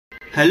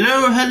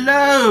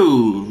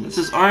Hello! This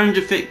is Orange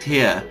Effect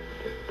here.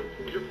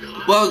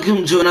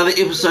 Welcome to another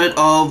episode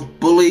of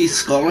Bully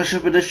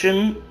Scholarship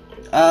Edition.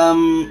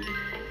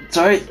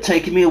 Sorry, it's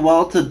taken me a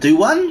while to do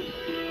one.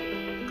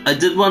 I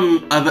did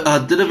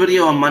a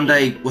video on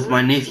Monday with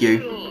my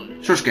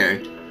nephew. Sure,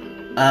 scary.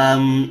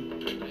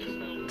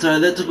 So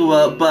that took a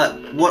while,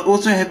 but what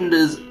also happened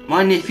is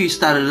my nephew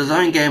started his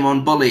own game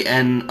on Bully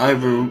and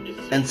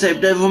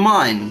saved over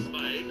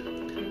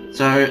mine.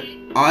 So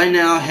I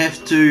now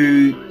have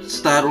to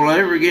start all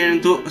over again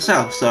and do it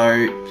myself,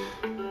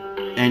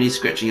 and he's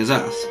scratching his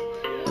ass.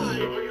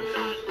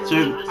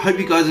 So hope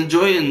you guys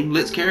enjoy and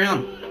let's carry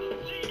on.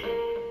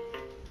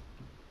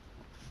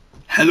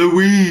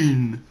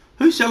 Halloween!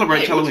 Who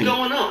celebrates Halloween? What's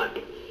going on?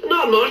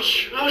 Not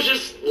much. I was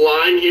just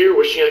lying here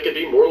wishing I could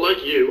be more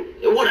like you.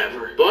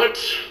 Whatever. But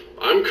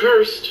I'm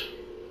cursed.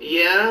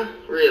 Yeah?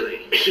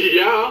 Really?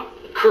 Yeah,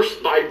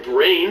 cursed by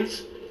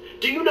brains.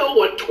 Do you know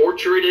what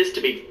torture it is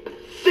to be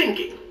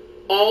thinking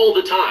all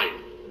the time?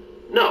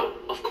 No,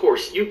 of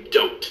course you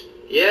don't.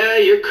 Yeah,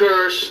 you're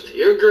cursed.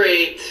 You're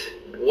great.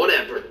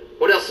 Whatever.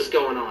 What else is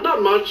going on?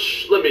 Not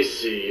much. Let me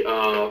see.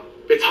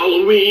 It's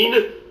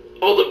Halloween.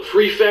 All the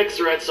prefects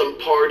are at some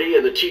party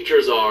and the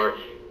teachers are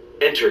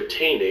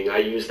entertaining. I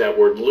use that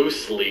word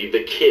loosely,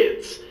 the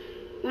kids.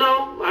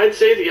 No, I'd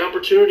say the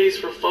opportunities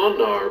for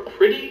fun are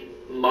pretty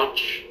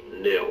much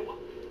nil.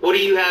 What do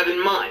you have in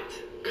mind?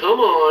 Come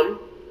on.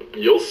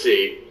 You'll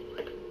see.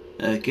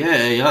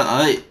 Okay,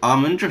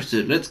 I'm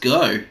interested. Let's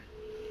go.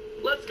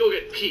 Let's go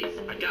get Pete.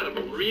 I got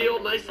him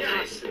real nice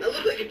Guys, costume. I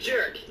look like a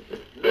jerk.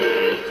 You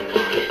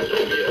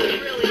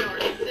really are.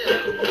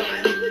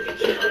 I look like a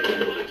jerk.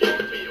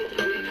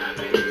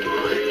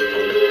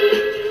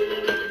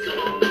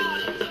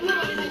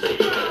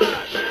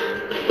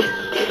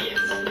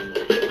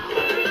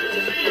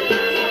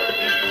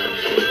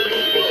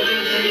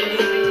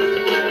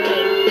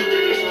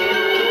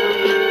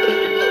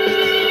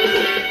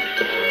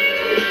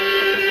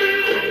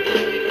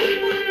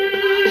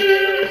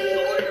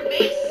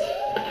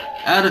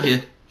 Out of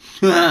here.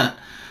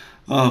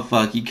 Oh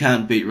fuck, you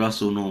can't beat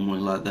Russell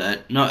normally like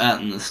that. Not out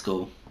in the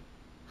school.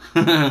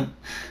 Come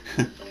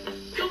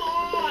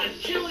on,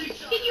 kill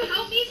each other. Can you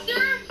help me,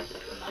 sir?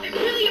 I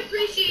really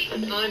appreciate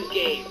it. I'm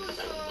game.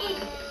 Oh,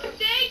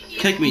 thank you.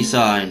 Kick me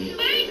sign.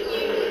 Thank you.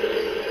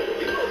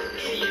 You're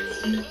both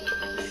idiots.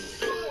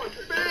 So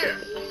unfair.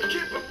 I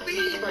can't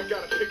believe I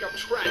gotta pick up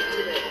trash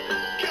today.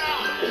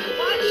 God,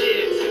 Watch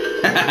it.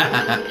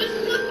 Just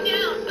look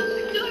down.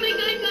 Don't make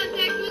eye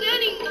contact with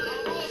anyone.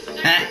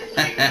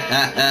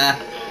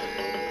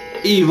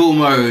 Evil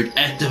mode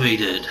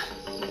activated.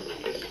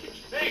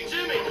 hey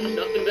Jimmy,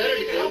 Nothing better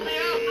to help do. me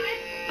out.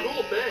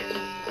 Cool, thanks.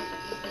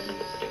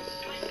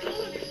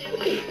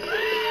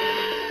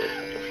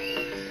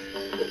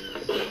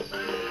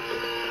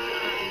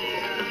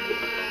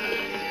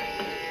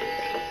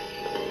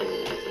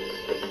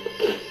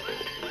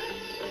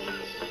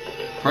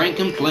 Prank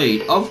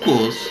complete. Of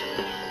course.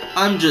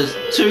 I'm just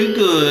too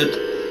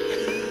good.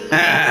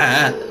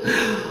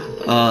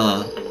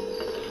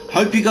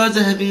 Hope you guys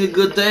are having a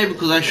good day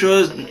because I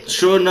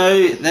sure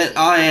know that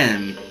I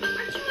am.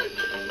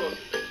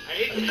 I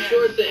hate to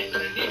Sure thing.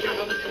 but I need your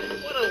help.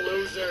 What a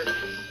loser.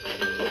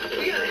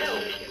 We gotta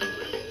help.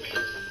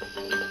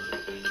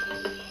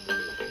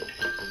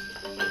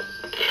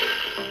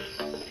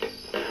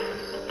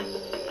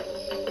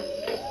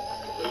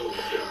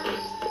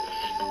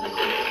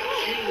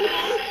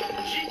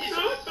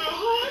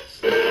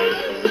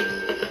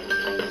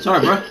 Sorry,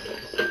 bro. Now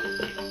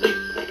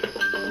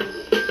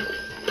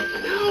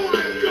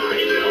I've got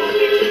you!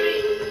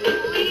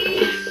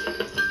 Please!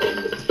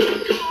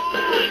 Come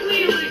on!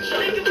 Please!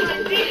 Think of my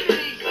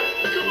dignity!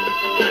 Come on!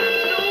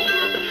 No!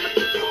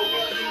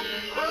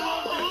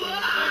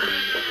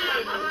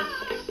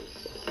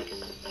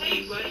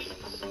 Hey, buddy!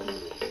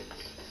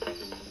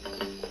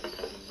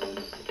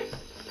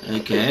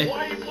 Okay.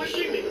 Why are you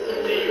pushing me?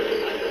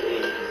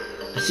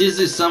 It says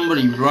there's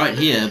somebody right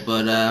here,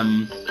 but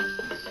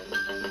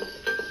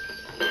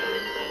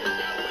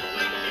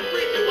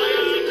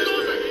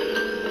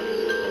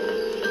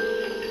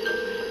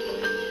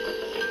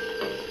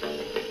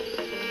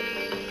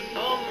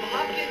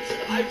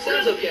Hopkins,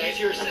 sounds okay. As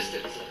your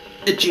assistant.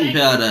 itching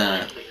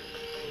powder.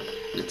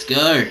 Let's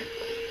go.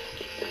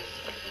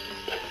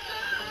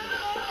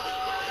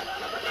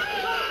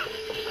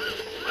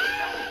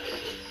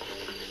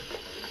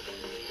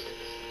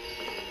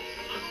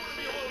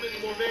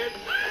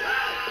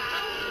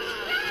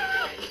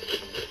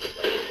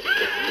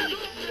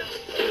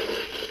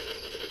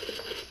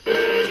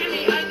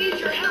 Jimmy, I need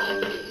your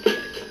help.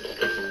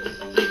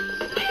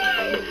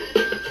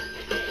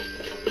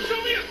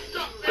 Show me your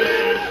stuff,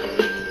 man!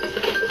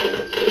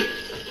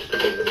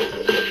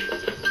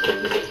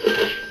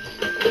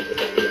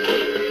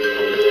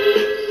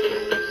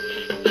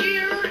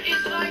 Here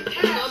is my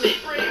task.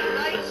 Brave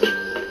knight.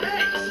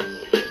 Thanks.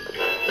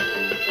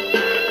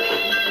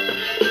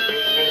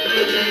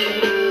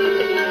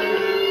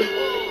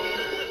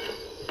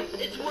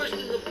 It's worse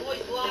than the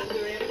boys'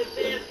 locker after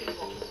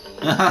basketball.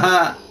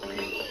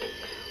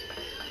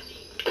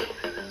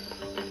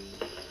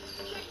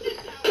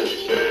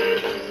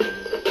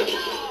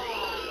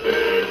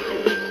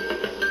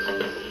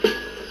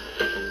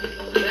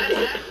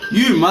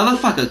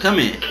 motherfucker, come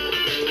here.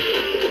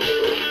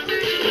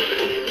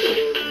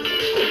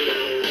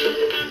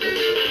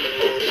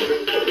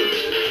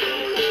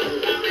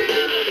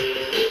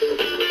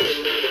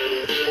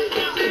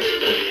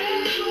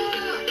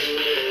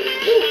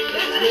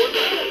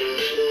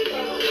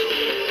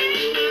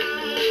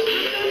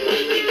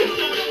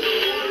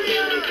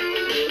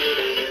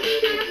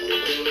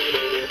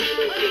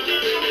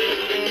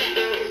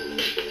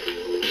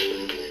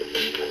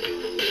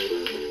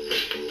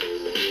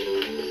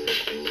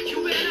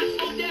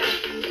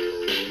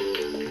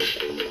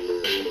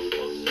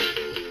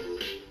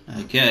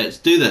 Okay, let's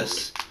do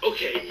this.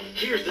 Okay,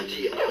 here's the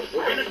deal.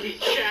 We're gonna feed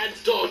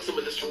Chad's dog some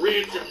of this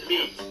rancid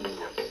meat.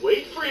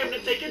 Wait for him to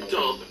take a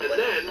dump, and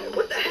then...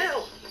 What the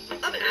hell?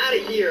 I'm out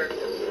of here.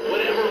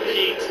 Whatever,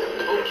 Pete.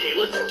 Okay,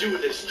 let's do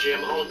this,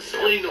 Jim. I'll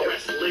explain the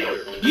rest later.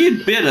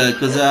 You'd better,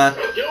 because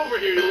Get over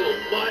here, you little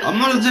butt. I'm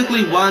not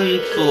exactly one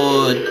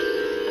for...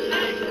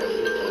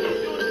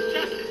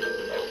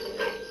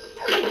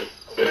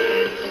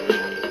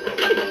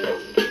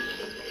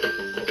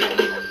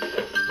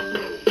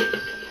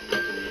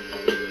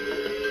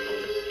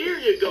 Here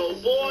you go,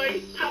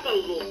 boy. How about a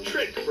little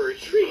trick for a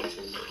treat?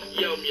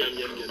 Yum, yum,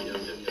 yum, yum, yum, yum,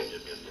 yum, yum,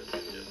 yum,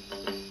 yum,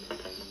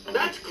 yum.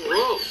 That's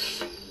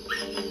gross.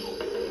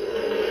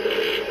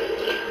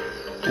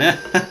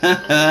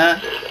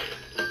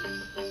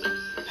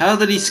 How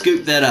did he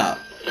scoop that up?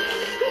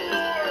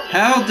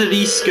 How did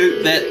he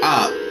scoop that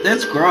up?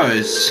 That's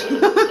gross. All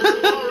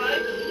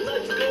right,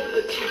 let's go to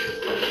the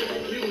teacher's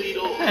room. You lead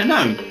on. Hey,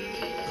 no.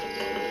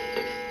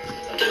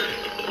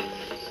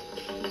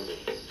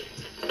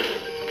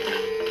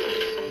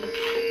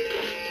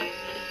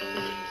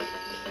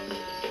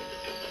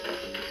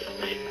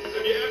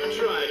 Have you ever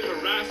tried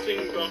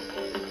harassing the...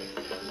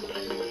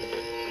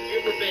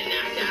 Ever been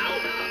knocked out?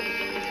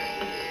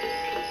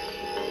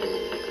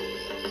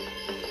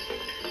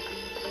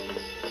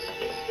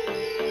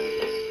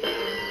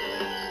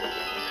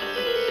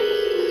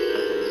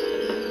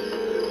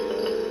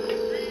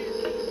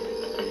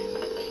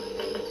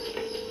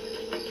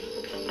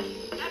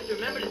 Have to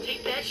remember to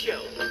take that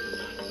show.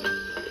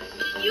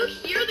 Did you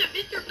hear that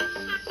Mr.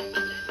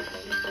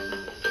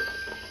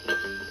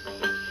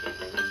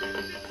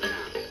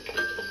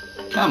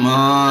 Come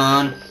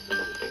on.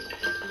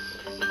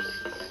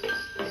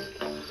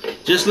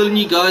 Just letting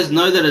you guys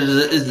know that it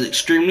is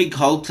extremely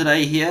cold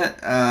today here.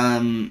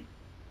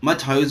 My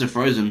toes are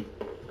frozen.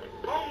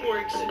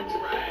 Homework's a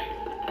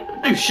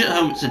drag. Oh shit,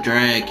 it's a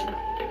drag.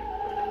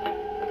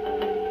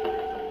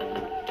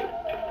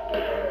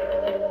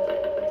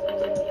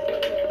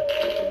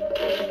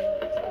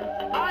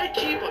 I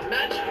keep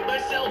imagining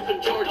myself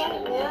in charge.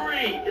 Don't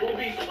worry, it'll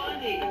be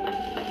funny.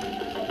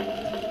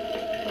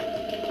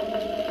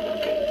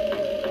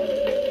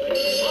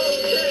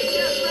 Okay,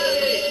 get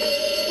ready.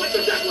 What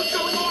the devil is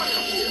going on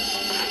up here?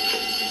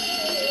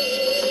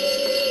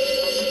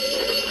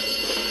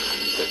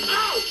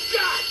 Oh,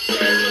 God!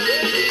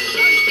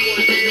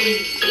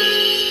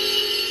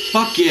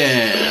 Fuck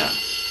yeah.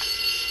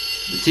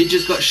 The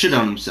teacher's got shit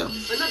on himself.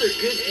 Another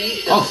good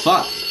deed. Oh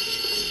fuck.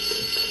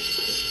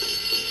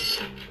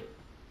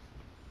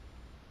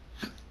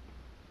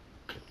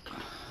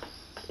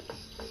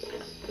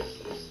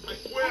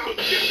 Well,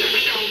 get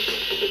this out.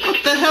 What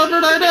the hell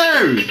did I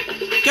do?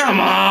 Come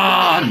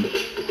on!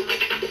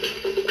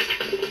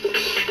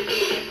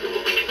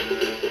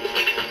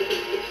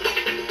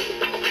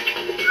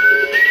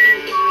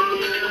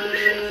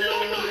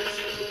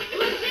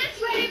 Look this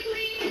way,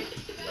 please?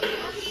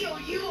 I'll show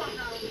you on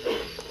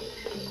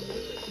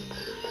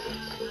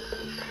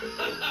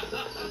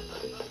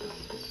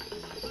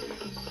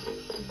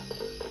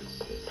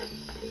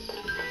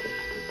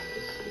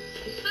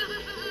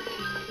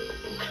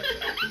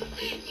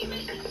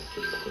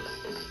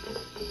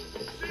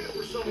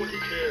For someone who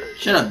cares.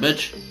 Shut up,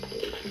 bitch.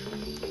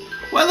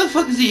 Why the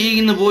fuck is he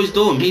eating the boys'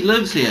 dorm? He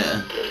lives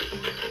here.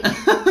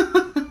 It's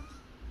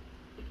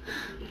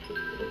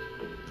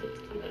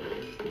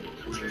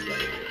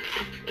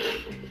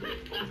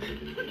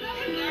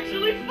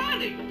actually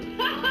funny.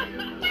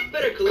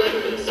 Better collect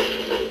this.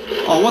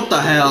 Oh, what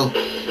the hell?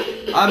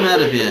 I'm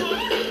out of here.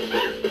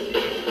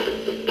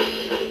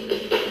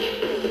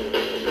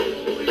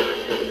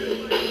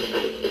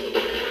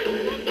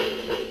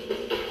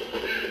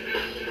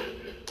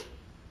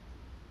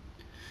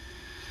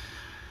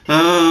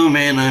 Oh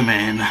man, oh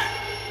man.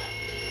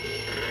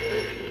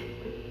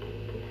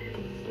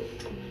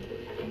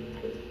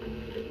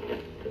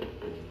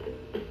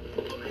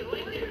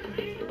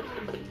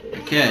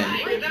 Okay.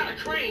 Get out of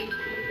crane.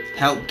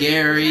 Help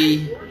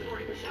Gary.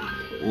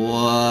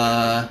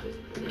 Or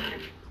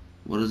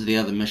what is the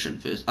other mission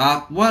first?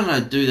 Why did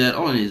I do that?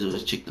 All I need to do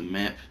is check the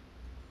map.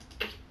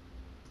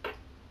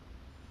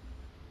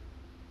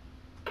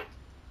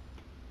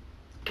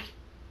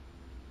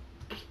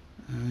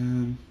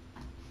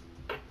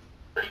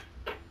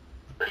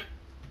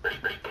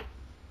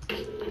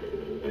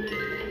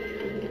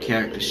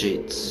 Character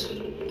sheets.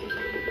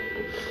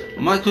 I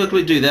might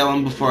quickly do that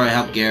one before I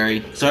help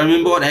Gary. So I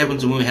remember what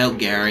happens when we help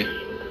Gary.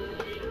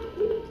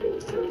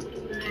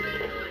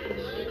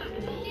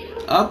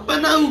 Up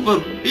and over,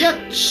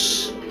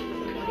 bitch!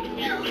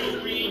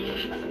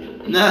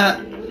 Nah,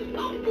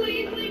 Oh,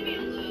 please leave me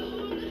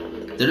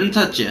alone. didn't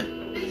touch you.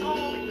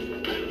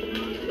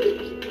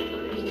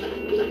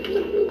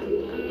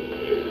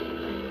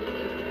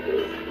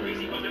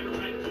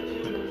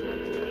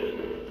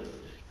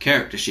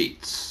 Character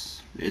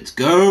sheets. Let's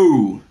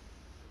go!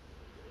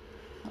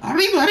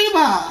 Arriba,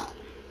 arriba!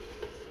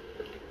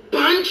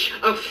 Bunch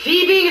of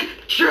thieving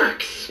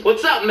jerks!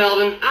 What's up,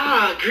 Melvin?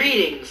 Ah,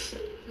 greetings.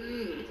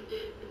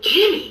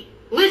 Jimmy,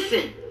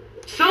 listen.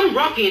 Some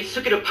ruffians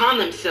took it upon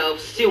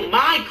themselves to steal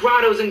my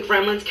Grottos and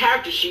Gremlins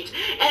character sheets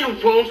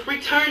and won't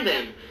return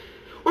them.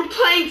 We're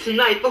playing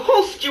tonight. The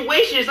whole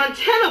situation is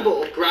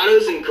untenable.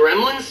 Grottos and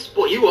Gremlins?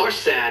 Boy, you are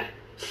sad.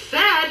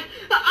 Sad?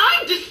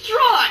 I'm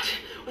distraught.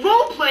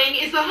 Role-playing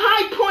is the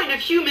high point of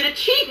human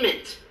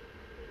achievement.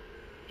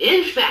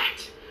 In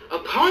fact,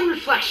 upon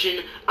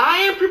reflection, I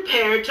am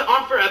prepared to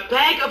offer a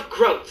bag of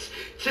groats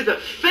to the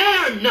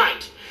fair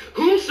knight,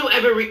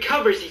 whomsoever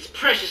recovers these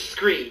precious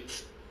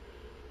screeds.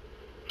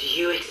 Do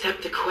you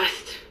accept the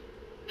quest?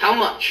 How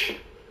much?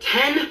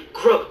 10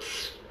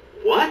 groats.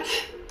 What?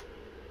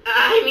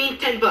 I mean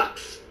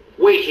 $10.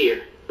 Wait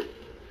here.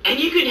 And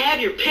you can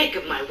have your pick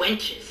of my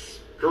wenches.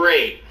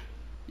 Great.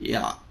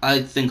 Yeah,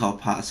 I think I'll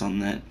pass on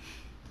that.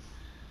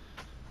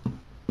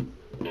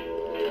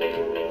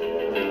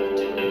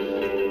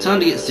 Time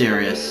to get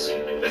serious.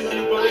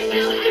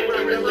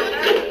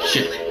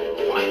 Shit.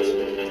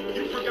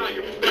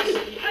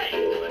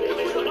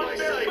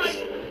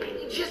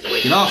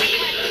 Get off!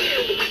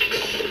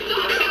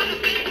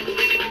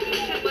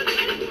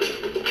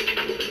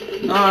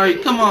 No,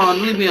 come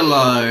on, leave me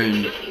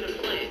alone.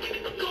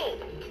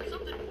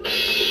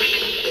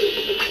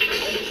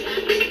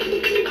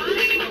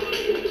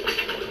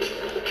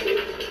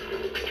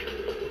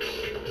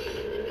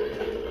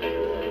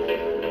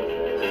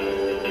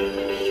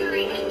 Sure,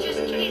 he was just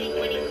kidding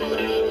when he called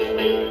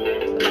me.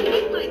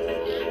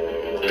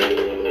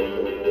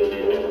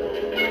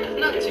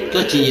 Not too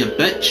Gotcha, you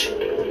bitch.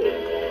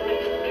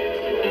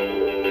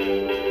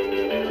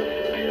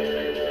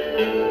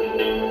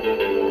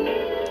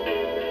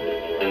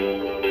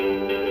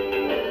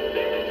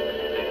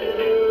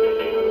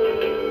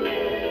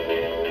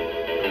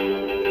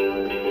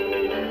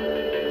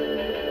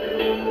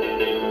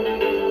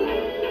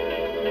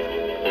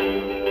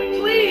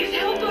 Please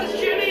help us,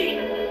 Jimmy!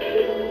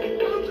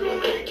 I'm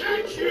going to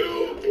catch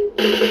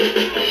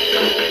you!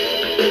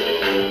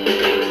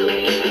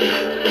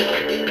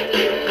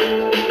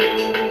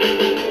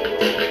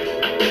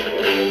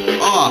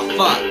 Oh,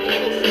 fuck.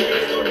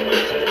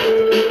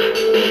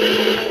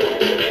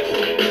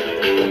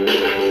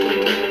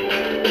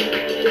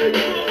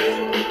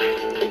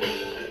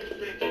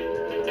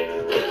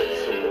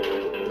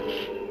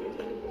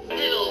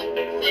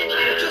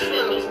 Just what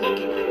I was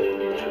looking for.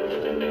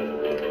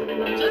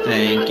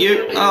 Thank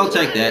you. I'll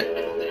take that.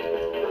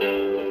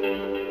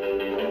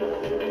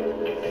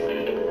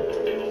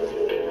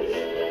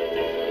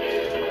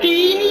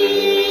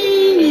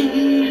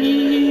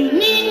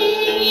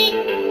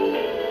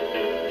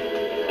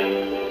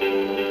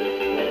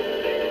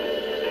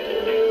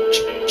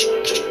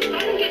 If I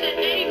don't get an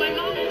A, my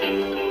mom will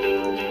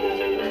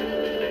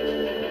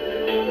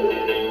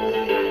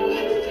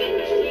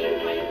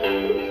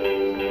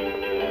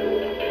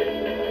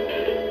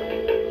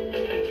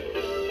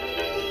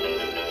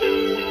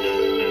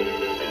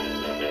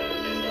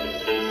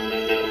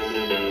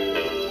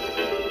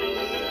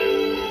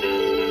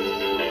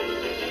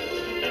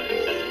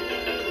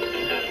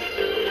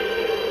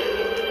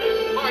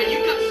Alright, you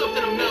got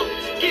something of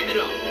Melvin's. Give it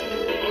up.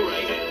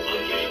 Alright,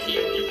 I'll give it to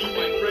you if you beat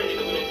my friend in a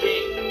little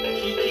game.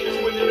 He kicks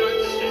you in the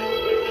nuts.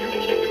 You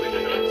kick him in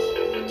the nuts.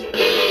 Until you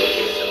kick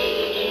yourself.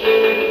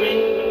 Win,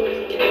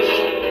 you get a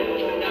shot.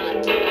 If not,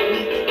 you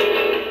lose.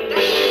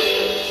 That's just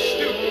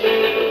stupid.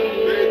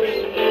 Baby,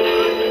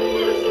 I'm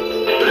first.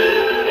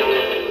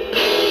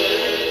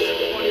 Some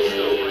funny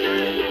stuff right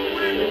there.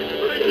 Win,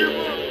 but I give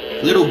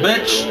up. Little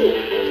bitch.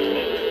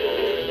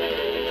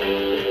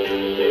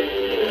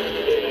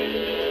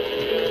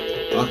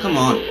 Oh, come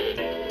on.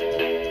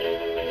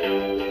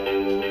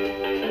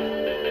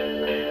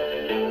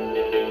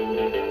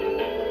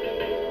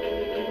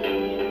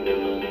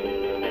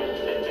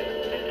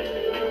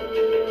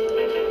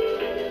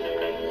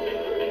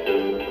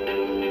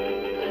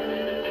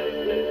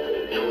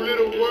 You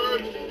little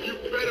worm, you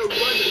better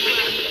run the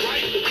class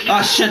right.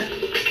 Ah, shit.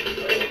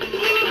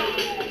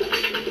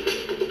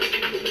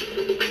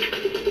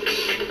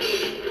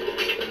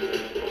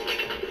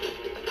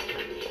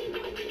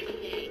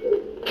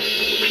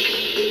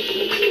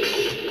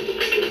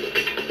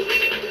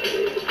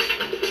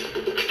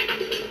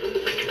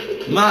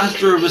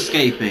 Master of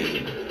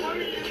escaping. What do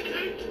you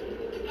think?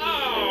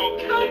 Oh,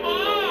 come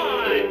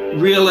on!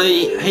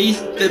 Really?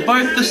 They're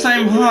both the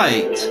same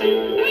height. Why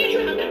do you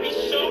have to be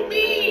so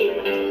mean?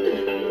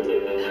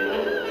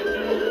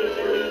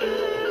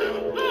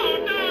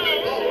 Oh no!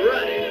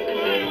 Alright.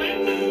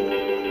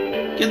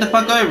 Violence. Get the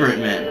fuck over it,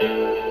 man.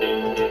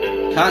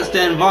 Can't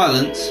stand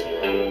violence.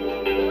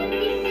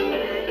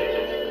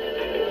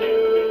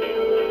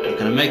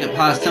 to make it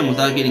past him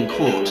without getting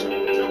caught.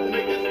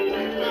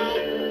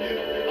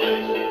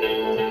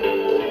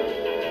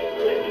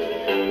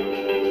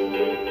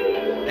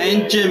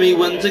 And Jimmy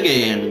wins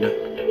again.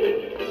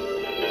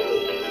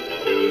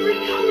 You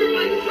recovered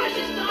my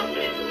precious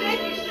documents.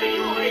 Thank you, sir.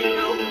 You are a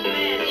noble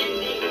man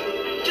indeed.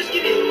 Just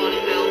give me the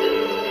money, Melvin.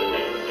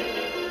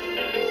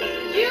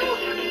 You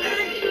have earned it.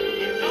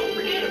 And don't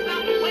forget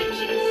about the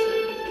wages.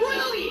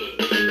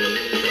 Brilliant.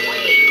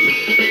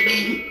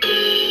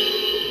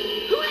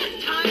 Who has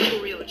time for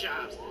real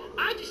jobs?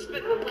 I just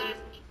spent the last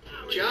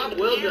hour job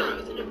well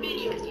done in a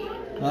video game.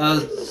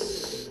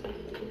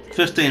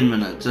 15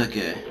 minutes,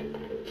 okay.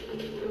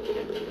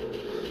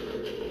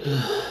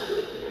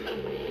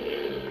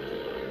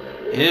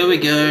 Here we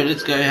go,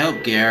 let's go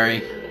help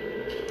Gary.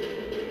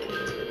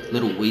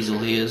 Little weasel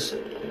he is.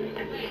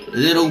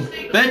 Little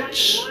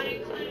bitch!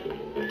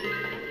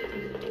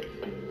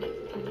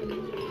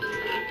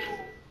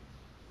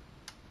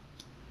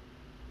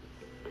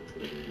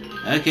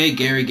 Okay,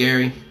 Gary. I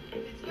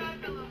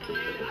don't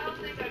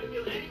think I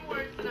feel any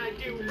worse than I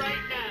do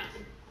right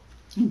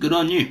now. Good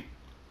on you.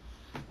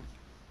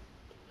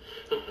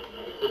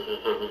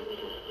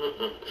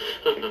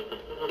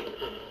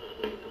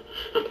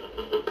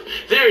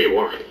 There you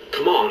are.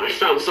 Come on, I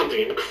found something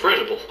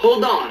incredible.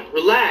 Hold on,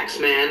 relax,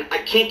 man. I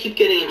can't keep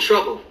getting in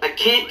trouble. I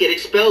can't get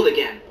expelled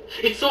again.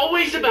 It's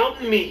always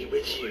about me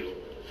with you.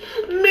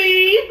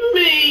 Me.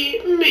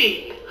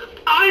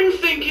 I'm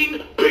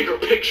thinking bigger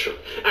picture,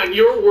 and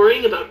you're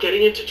worrying about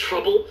getting into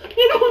trouble?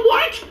 You know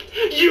what?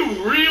 You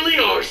really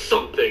are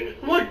something.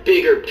 What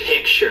bigger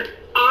picture?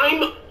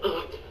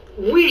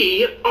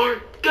 We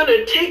are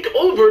gonna take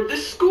over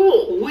this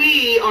school.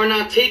 We are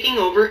not taking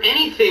over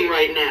anything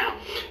right now.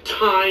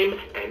 Time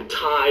and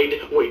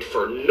tide wait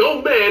for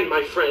no man,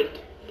 my friend.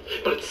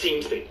 But it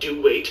seems they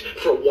do wait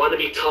for a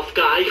wannabe tough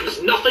guy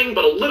who's nothing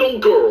but a little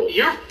girl.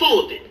 You're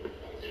full of it.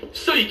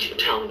 So you keep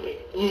telling me,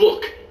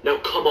 look, now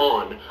come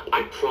on,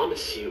 I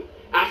promise you,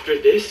 after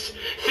this,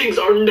 things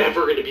are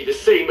never gonna be the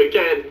same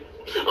again.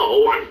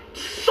 Oh, I'm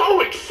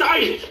so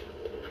excited.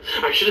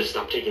 I should have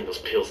stopped taking those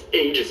pills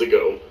ages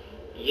ago.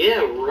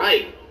 Yeah,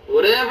 right.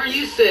 Whatever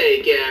you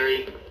say,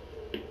 Gary.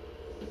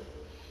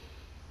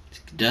 Let's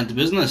get down to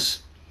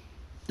business.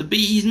 The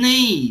bee's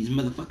knees,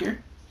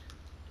 motherfucker.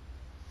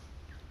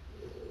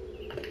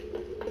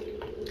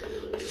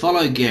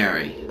 Follow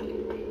Gary.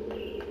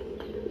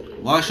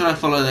 Why should I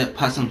follow that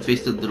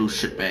pus-infested little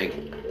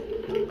shitbag?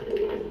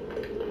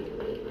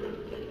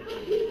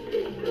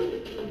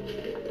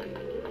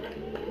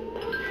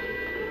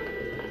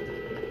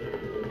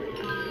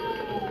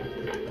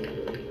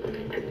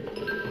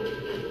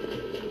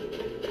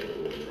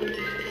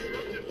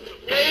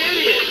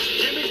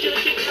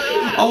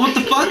 Oh, what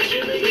the fuck?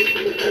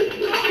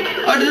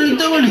 I didn't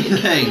do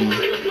anything.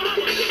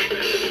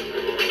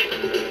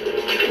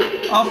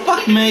 Oh,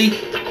 fuck me.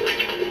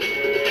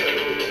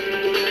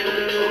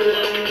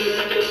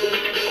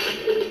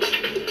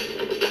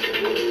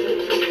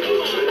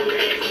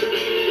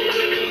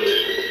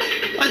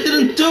 I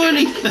didn't do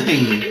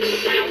anything.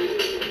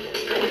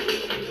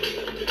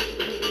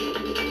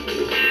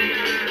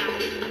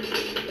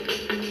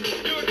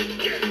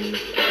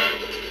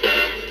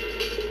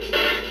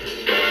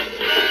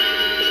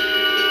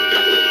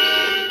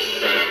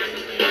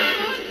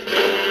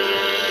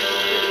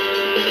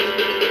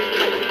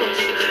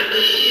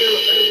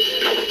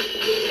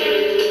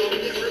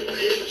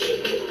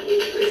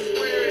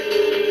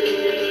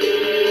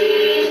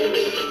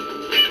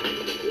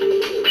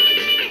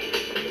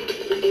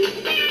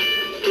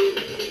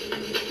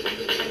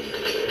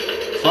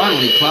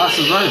 Finally, class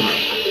is over.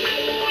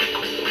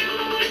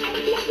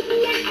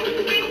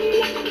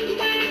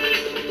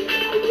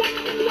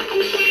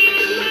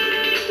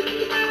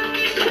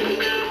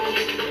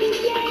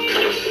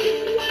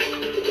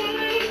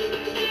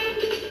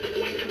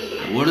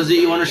 What is it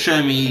you want to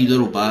show me, you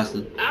little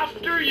bastard?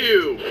 After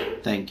you.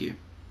 Thank you.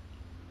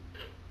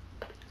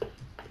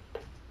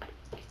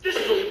 This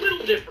is a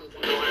little different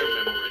from how I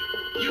remember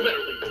it. You better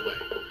lead the way.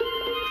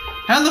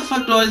 How the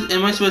fuck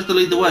am I supposed to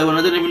lead the way when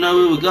I don't even know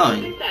where we're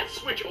going? That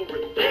switch over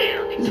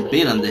there. There's a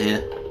bed under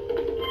here.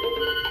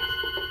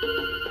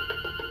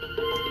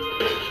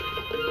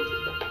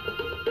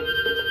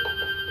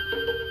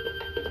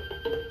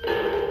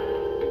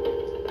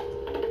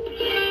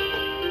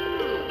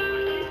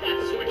 That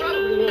switch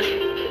probably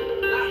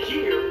won't. Not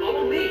here.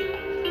 Follow me.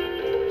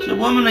 So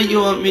one minute you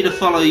want me to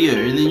follow you,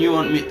 and then you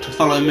want me to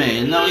follow me,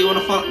 and now you want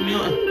to follow me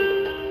on.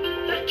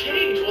 That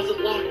cage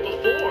wasn't locked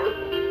before.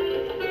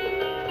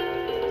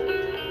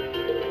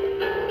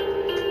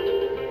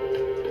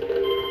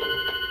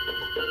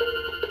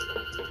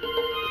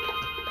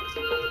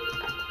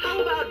 How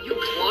about you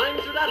climb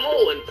through that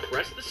hole and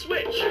press the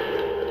switch?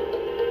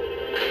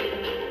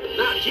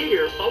 Not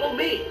here. Follow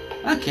me.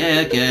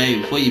 Okay,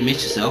 before you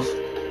mess yourself.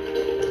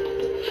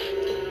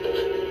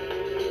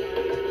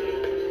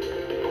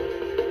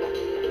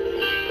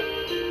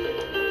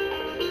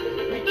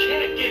 We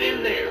can't get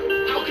in there.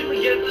 How can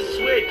we get at the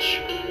switch?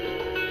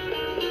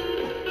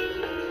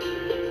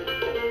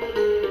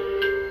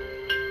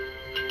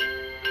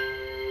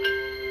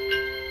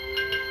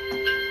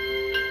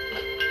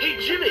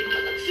 Jimmy,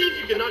 see if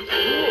you can knock the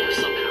rule over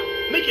somehow.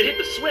 Make it hit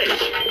the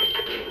switch.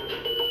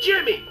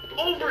 Jimmy,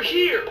 over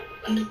here.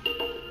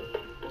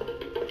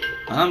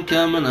 I'm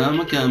coming,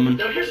 I'm coming.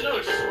 Now here's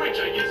another switch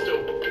I used to...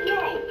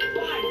 Whoa!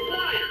 5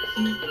 wires!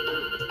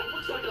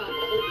 Looks like I'll have to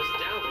hold this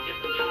down to get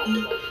the power while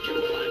you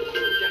climb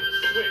through and get the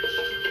switch.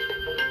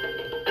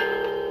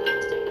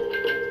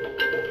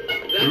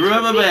 That's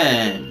Rubber me.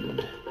 band.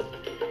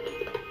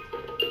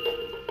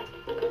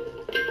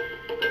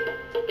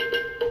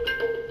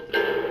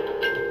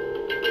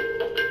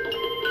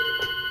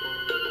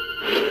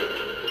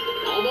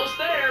 Almost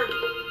there.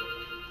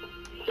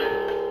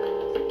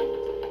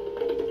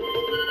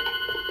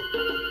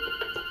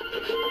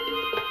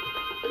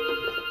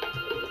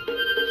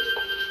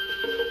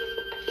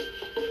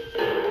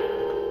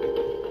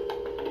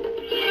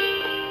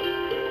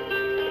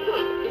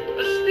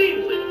 A steam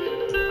leak.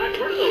 I've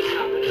heard of those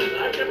happening,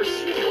 but I've never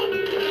seen one.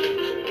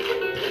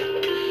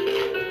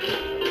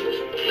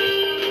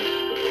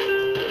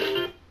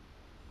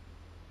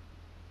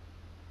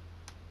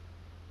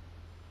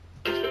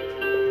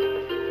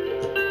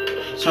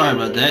 Sorry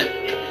about that.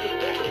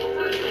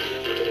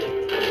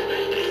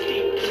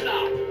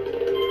 Stop.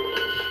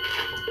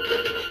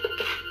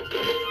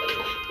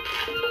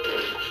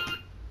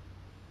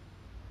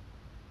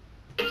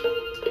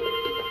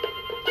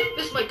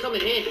 This might come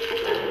in handy.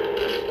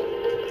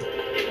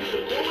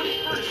 Lowest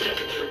first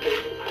temperature.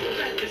 I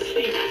bet the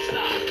steam will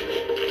stop.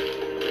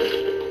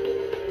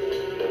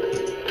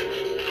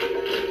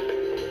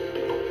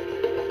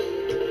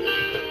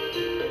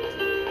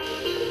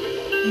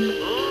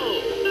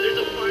 Oh, there's a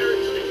fire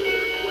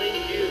extinguisher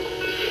flame you.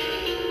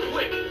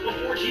 Quick,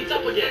 before it heats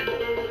up again.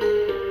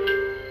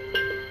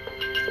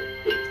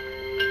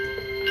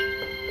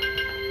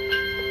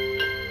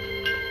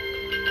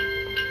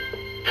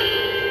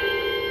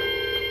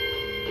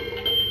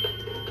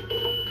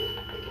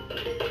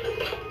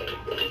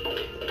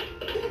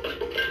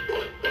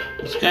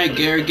 Let's go,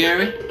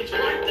 Gary. It's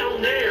right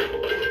down there.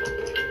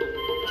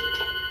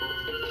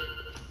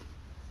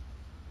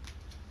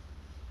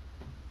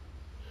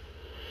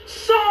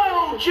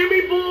 So,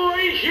 Jimmy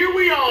boy, here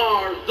we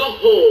are. The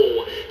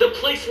hole. The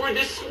place where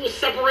this school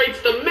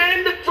separates the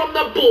men from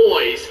the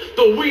boys.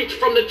 The wheat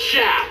from the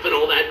chaff and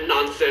all that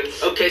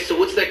nonsense. Okay, so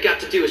what's that got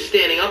to do with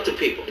standing up to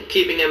people,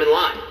 keeping them in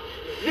line?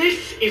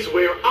 This is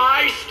where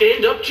I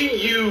stand up to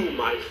you,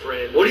 my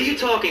friend. What are you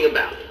talking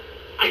about?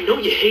 I know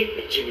you hate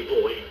me, Jimmy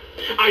boy.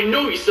 I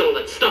know you said all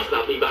that stuff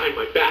about me behind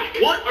my back.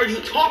 What are you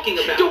talking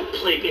about? Don't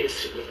play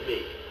innocent with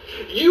me.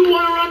 You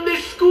want to run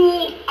this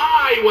school?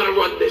 I want to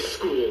run this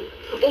school.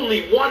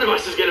 Only one of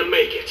us is going to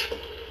make it.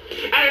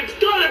 And it's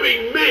going to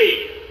be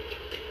me.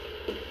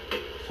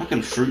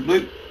 Fucking Fruit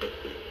Loop.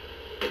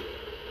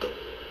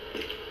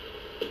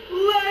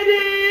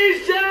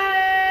 Ladies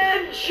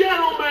and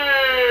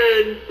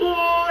gentlemen,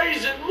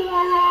 boys and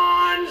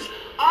morons,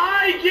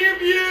 I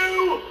give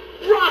you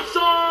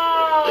Russell!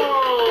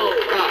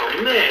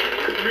 Oh, man.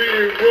 Me,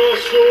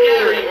 Russell!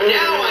 Gary,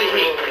 now I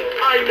hate you.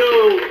 I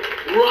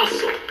know,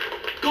 Russell.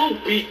 Go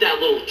beat that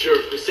little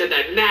jerk who said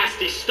that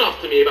nasty stuff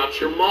to me about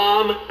your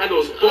mom and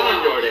those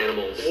barnyard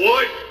animals.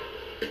 What?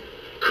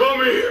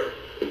 Come here.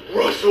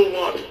 Russell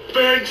wants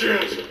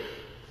vengeance.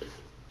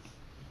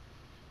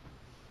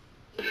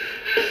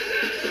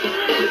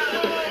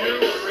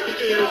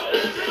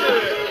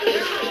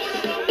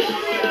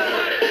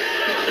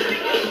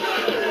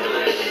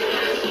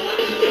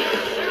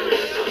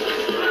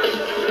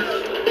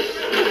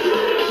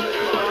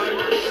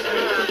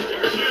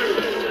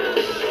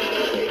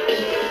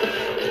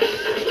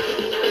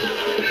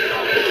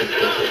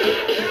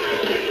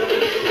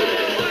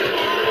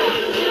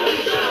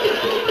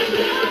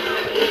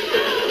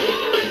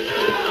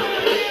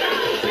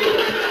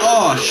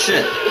 Oh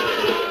shit.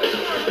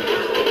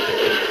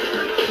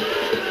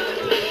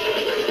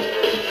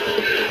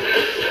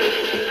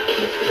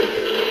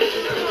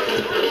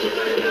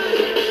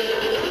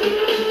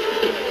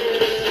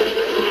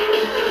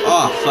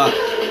 Oh fuck.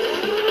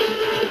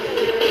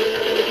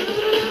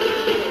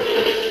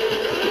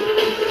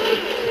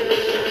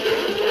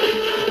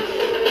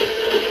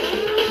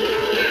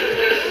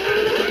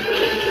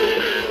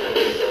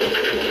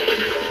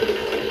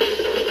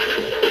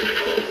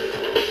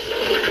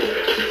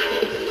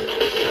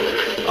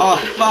 Oh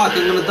fuck,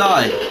 I'm gonna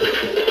die.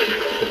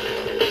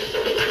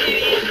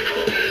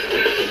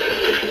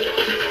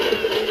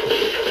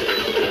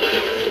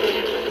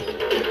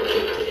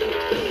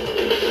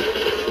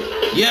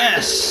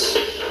 Yes!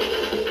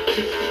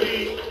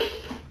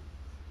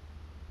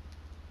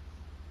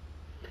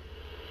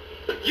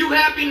 You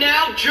happy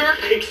now, jerk?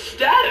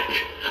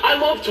 Ecstatic! I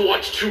love to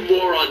watch two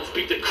morons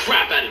beat the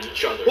crap out of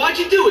each other. Why'd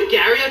you do it,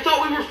 Gary? I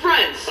thought we were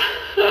friends.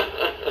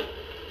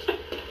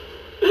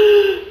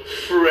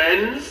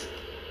 Friends?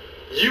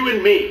 You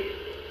and me.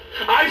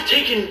 I've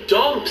taken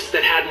dumps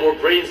that had more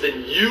brains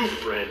than you,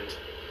 friend.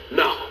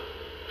 No.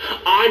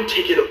 I'm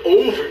taking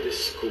over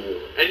this school,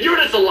 and you're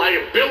just a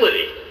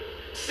liability.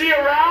 See you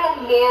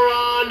around,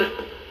 moron!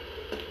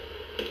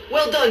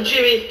 Well done,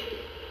 Jimmy.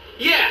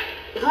 Yeah,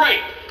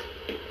 great.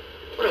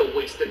 What a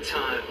waste of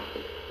time.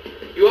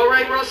 You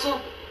alright,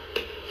 Russell?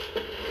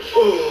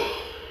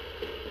 Oh.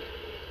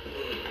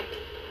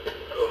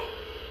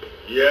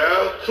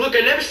 Yeah? Look, I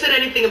never said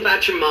anything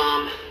about your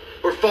mom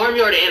or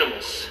farmyard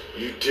animals.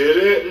 You did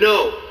it?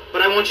 No,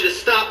 but I want you to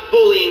stop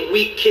bullying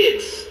weak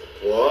kids.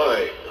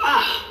 Why?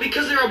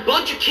 Because there are a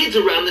bunch of kids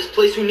around this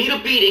place who need a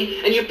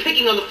beating, and you're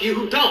picking on the few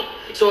who don't.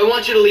 So I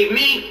want you to leave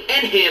me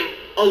and him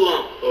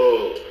alone.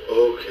 Oh,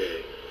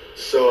 okay.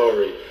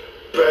 Sorry.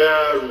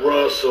 Bad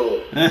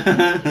Russell.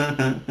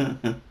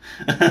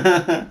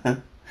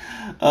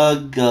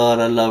 Oh god,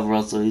 I love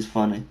Russell, he's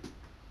funny.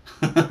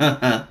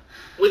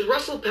 With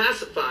Russell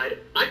pacified,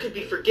 I could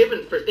be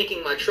forgiven for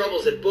thinking my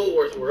troubles at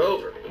Bullworth were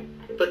over.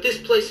 But this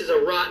place is a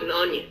rotten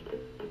onion.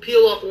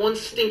 Peel off one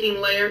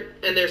stinking layer,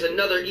 and there's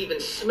another even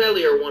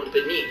smellier one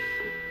beneath.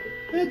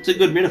 It's a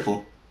good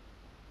metaphor.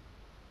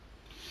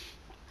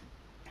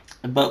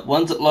 But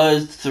once it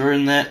loads through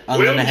in that, I'm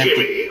Well, gonna have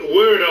Jimmy,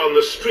 word on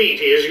the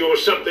street is you're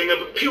something of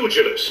a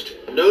pugilist.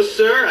 No,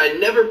 sir, I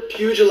never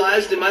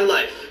pugilized in my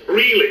life.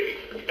 Really?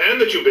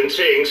 And that you've been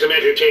saying some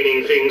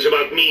entertaining things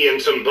about me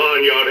and some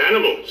barnyard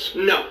animals.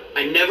 No,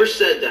 I never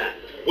said that.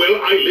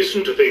 Well, I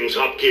listen to things,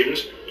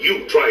 Hopkins.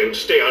 You try and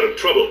stay out of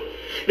trouble.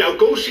 Now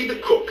go see the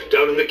cook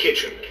down in the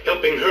kitchen.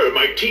 Helping her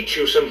might teach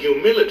you some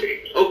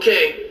humility.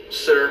 Okay,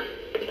 sir.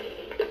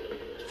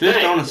 to.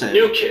 First, I wanna say,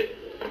 new kid.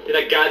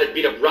 You're that guy that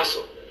beat up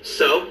Russell.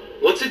 So,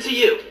 what's it to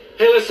you?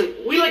 Hey, listen,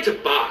 we like to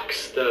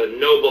box, the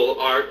noble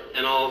art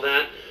and all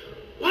that.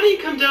 Why don't you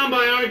come down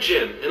by our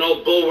gym in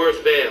old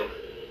Bullworth Vale?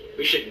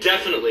 We should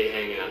definitely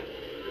hang out.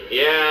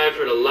 Yeah, I've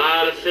heard a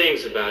lot of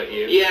things about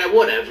you. Yeah,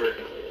 whatever.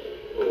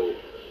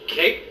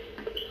 Okay.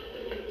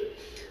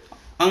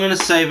 I'm gonna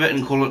save it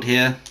and call it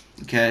here.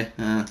 Okay.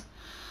 But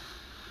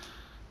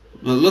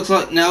it looks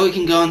like now we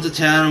can go into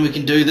town and we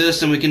can do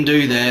this and we can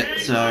do that.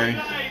 So.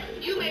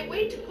 You may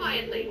wait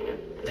quietly.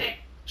 There.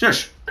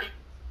 Shush.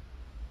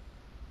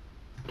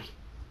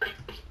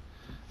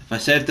 If I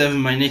saved over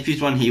my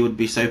nephew's one, he would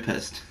be so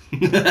pissed.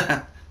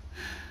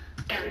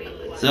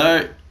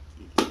 So,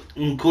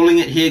 I'm calling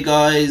it here,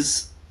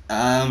 guys.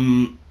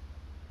 It's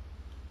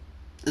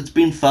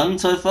been fun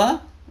so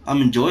far.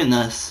 I'm enjoying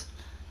this.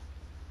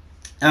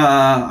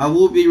 I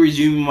will be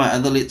resuming my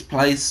other Let's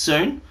Plays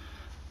soon.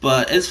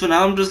 But as for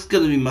now, I'm just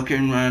going to be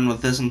mucking around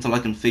with this until I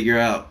can figure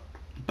out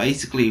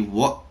basically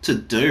what to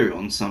do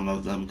on some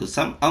of them. Because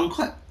I'm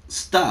quite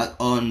stuck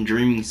on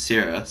Dreaming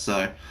Sarah,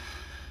 so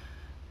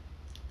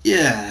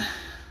yeah.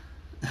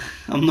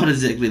 I'm not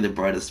exactly the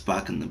brightest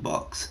spark in the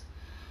box.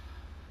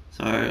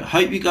 So,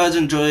 hope you guys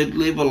enjoyed.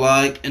 Leave a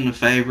like and a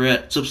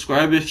favourite.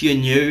 Subscribe if you're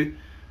new.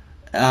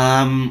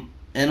 And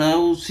I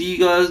will see you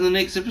guys in the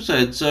next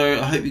episode. So,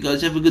 I hope you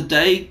guys have a good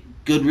day,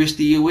 good rest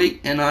of your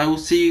week, and I will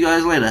see you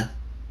guys later.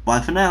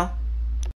 Bye for now.